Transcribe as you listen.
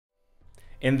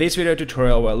In this video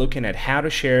tutorial, we're looking at how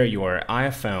to share your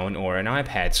iPhone or an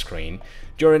iPad screen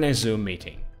during a Zoom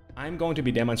meeting. I'm going to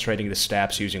be demonstrating the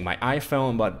steps using my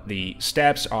iPhone, but the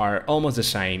steps are almost the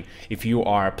same if you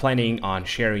are planning on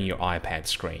sharing your iPad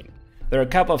screen. There are a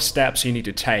couple of steps you need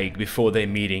to take before the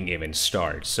meeting even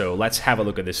starts, so let's have a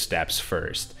look at the steps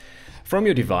first. From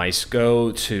your device,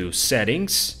 go to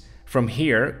Settings. From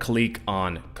here, click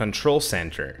on Control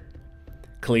Center.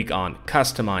 Click on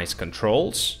Customize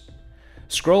Controls.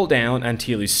 Scroll down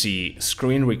until you see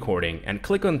Screen Recording and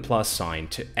click on plus sign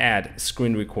to add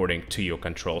screen recording to your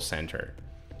control center.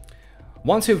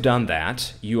 Once you've done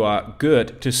that, you are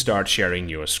good to start sharing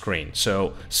your screen.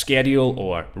 So schedule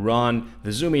or run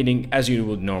the Zoom meeting as you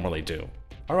would normally do.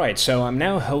 Alright, so I'm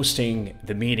now hosting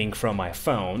the meeting from my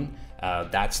phone.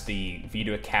 That's the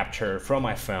video capture from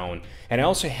my phone, and I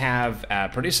also have a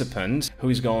participant who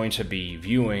is going to be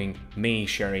viewing me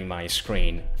sharing my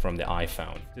screen from the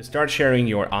iPhone. To start sharing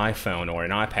your iPhone or an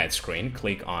iPad screen,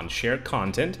 click on Share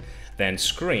Content, then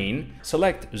Screen,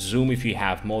 select Zoom if you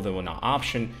have more than one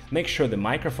option, make sure the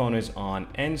microphone is on,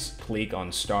 and click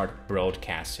on Start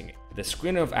Broadcasting. The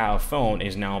screen of our phone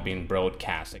is now being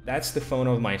broadcasted. That's the phone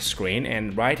of my screen,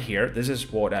 and right here, this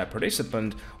is what a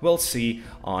participant will see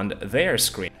on their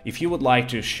screen. If you would like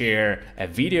to share a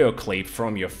video clip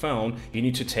from your phone, you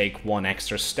need to take one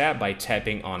extra step by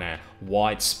tapping on a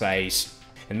white space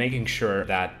and making sure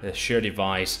that the share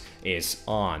device is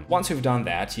on. Once you've done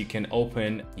that, you can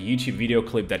open a YouTube video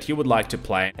clip that you would like to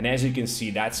play. And as you can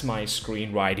see, that's my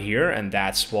screen right here, and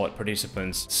that's what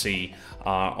participants see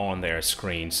on their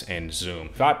screens in Zoom.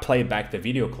 If I play back the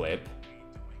video clip,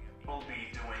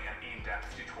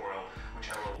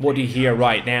 what you hear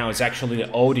right now is actually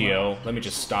the audio. Let me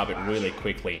just stop it really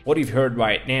quickly. What you've heard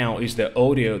right now is the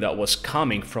audio that was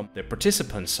coming from the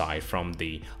participant side, from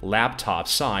the laptop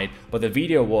side, but the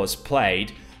video was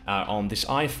played on this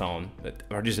iPhone, but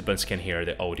participants can hear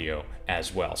the audio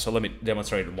as well. So let me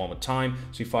demonstrate it one more time.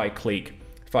 So if I click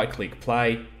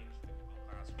play,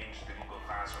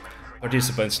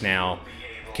 participants now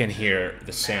can hear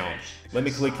the sound. Let me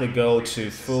quickly go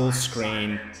to full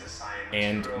screen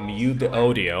and mute the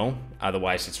audio,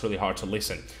 otherwise it's really hard to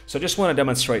listen. So I just want to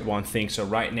demonstrate one thing. So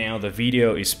right now the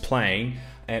video is playing,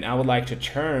 and I would like to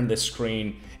turn the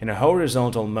screen in a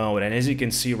horizontal mode, and as you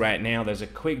can see right now there's a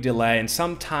quick delay, and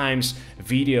sometimes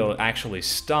video actually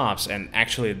stops, and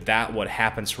actually that what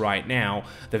happens right now.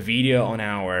 The video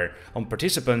on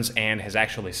participants end has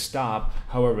actually stopped,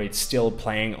 however it's still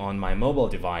playing on my mobile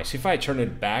device. If I turn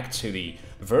it back to the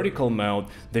vertical mode,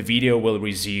 the video will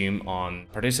resume on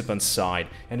participants side,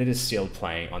 and it is still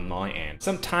playing on my end.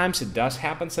 Sometimes it does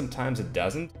happen, sometimes it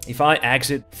doesn't. If I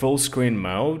exit full screen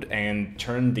mode and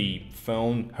turn the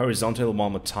phone horizontal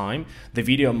one more time, the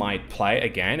video might play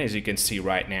again. As you can see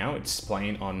right now, it's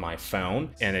playing on my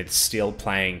phone and it's still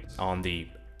playing on the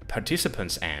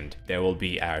participants end. There will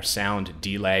be our sound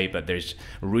delay, but there's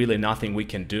really nothing we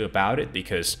can do about it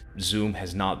because Zoom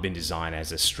has not been designed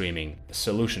as a streaming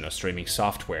solution or streaming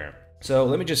software. So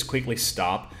let me just quickly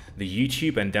stop the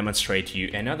YouTube and demonstrate to you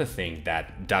another thing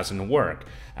that doesn't work.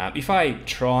 If I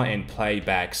try and play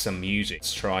back some music,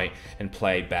 let's try and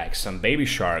play back some Baby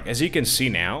Shark. As you can see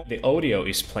now, the audio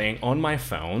is playing on my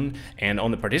phone, and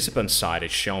on the participant side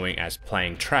it's showing as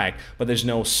playing track, but there's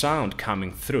no sound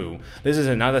coming through. This is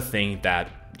another thing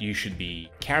that you should be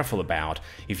careful about.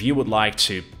 If you would like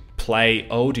to play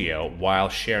audio while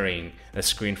sharing a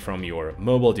screen from your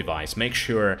mobile device, make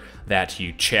sure that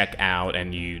you check out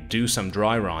and you do some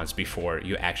dry runs before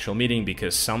your actual meeting,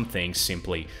 because some things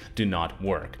simply do not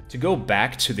work. To go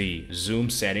back to the Zoom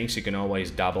settings, you can always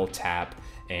double tap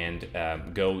and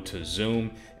go to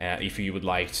Zoom. If you would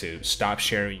like to stop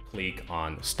sharing, click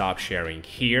on Stop Sharing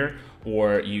here,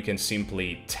 or you can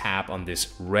simply tap on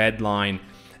this red line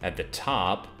at the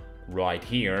top right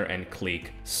here and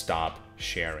click Stop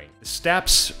Sharing. The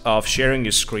steps of sharing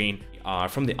your screen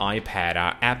from the iPad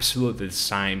are absolutely the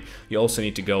same. You also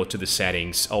need to go to the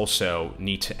settings, also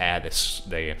need to add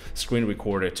the screen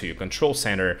recorder to your control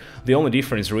center. The only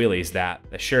difference really is that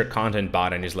the share content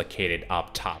button is located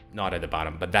up top, not at the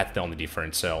bottom, but that's the only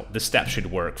difference. So the steps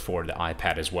should work for the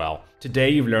iPad as well. Today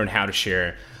you've learned how to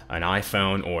share an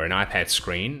iPhone or an iPad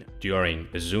screen during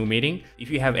a Zoom meeting. If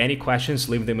you have any questions,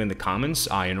 leave them in the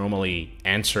comments. I normally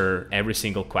answer every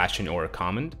single question or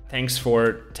comment. Thanks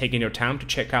for taking your time to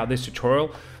check out this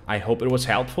tutorial. I hope it was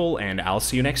helpful, and I'll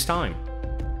see you next time.